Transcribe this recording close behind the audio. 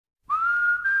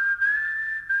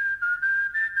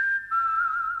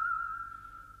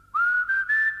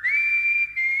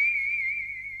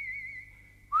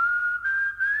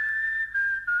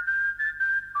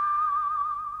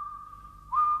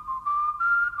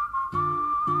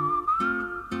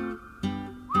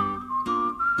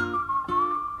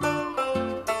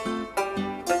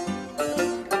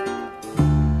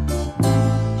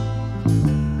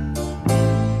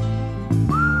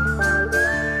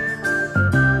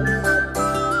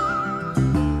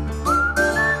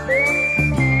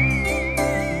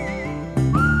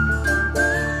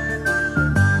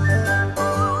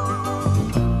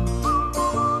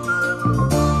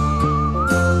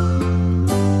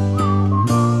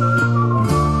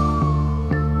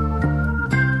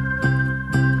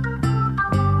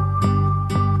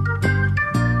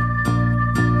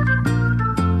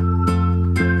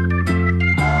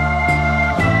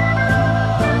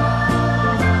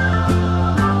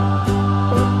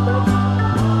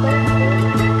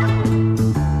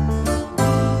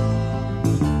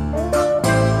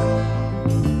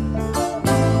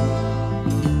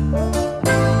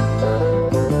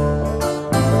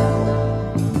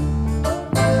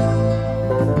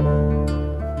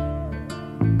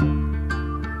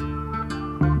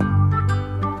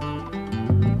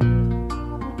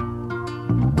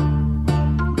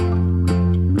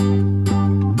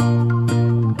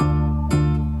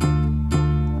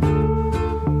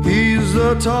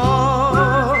the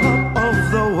top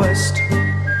of the West,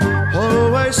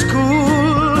 always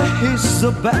cool, he's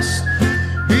the best.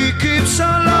 He keeps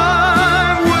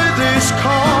alive with his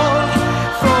Colt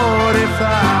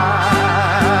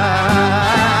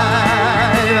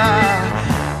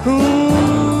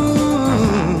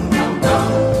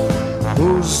 45.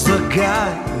 Who's the guy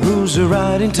who's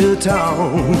riding to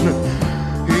town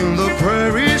in the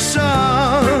prairie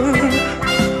sun?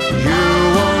 You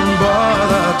won't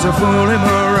bother to fool him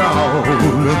around.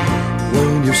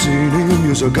 When you've seen him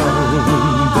use a gun,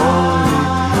 boy,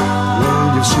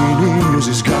 when you've seen him use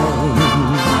his gun.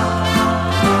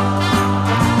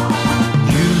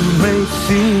 You may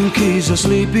think he's a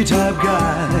sleepy type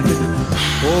guy,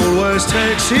 always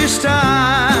takes his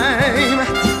time.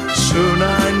 Soon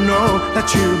I know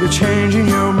that you'll be changing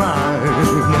your mind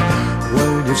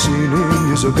when you've seen him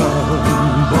use a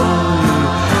gun, boy,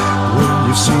 when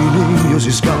you've seen him use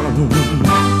his gun.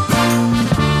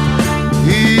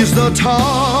 He's the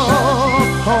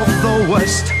top of the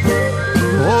West,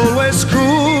 always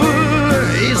cool,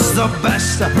 he's the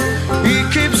best. He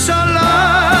keeps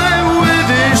alive with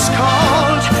his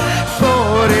Colt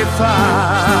 45.